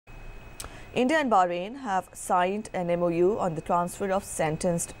India and Bahrain have signed an MOU on the transfer of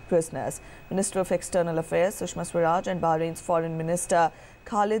sentenced prisoners. Minister of External Affairs Sushma Swaraj and Bahrain's Foreign Minister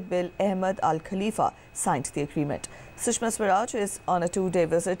Khalid bin Ahmed Al Khalifa signed the agreement. Sushma Swaraj is on a two-day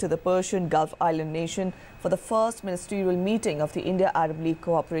visit to the Persian Gulf island nation for the first ministerial meeting of the India-Arab League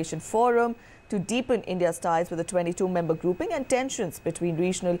Cooperation Forum to deepen India's ties with the 22-member grouping and tensions between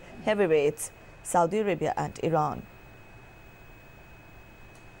regional heavyweights, Saudi Arabia and Iran.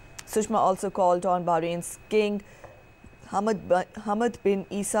 Sushma also called on Bahrain's King Hamad bin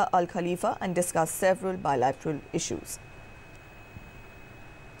Isa Al Khalifa and discussed several bilateral issues.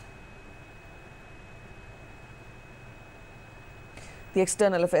 The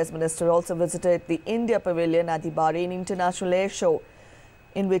External Affairs Minister also visited the India Pavilion at the Bahrain International Air Show,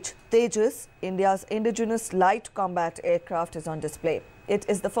 in which Tejas, India's indigenous light combat aircraft, is on display. It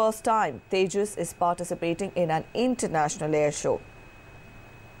is the first time Tejas is participating in an international air show.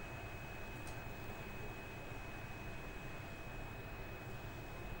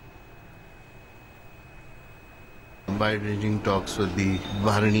 Wide-ranging talks with the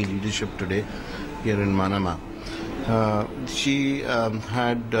Bahraini leadership today here in Manama. She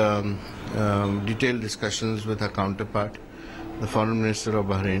had detailed discussions with her counterpart, the Foreign Minister of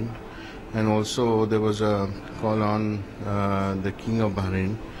Bahrain, and also there was a call on the King of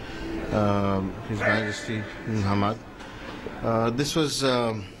Bahrain, His Majesty Hamad. This was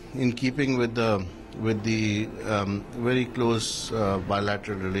in keeping with the very close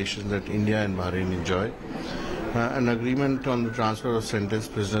bilateral relations that India and Bahrain enjoy. An agreement on the transfer of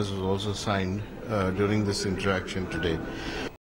sentenced prisoners was also signed during this interaction today.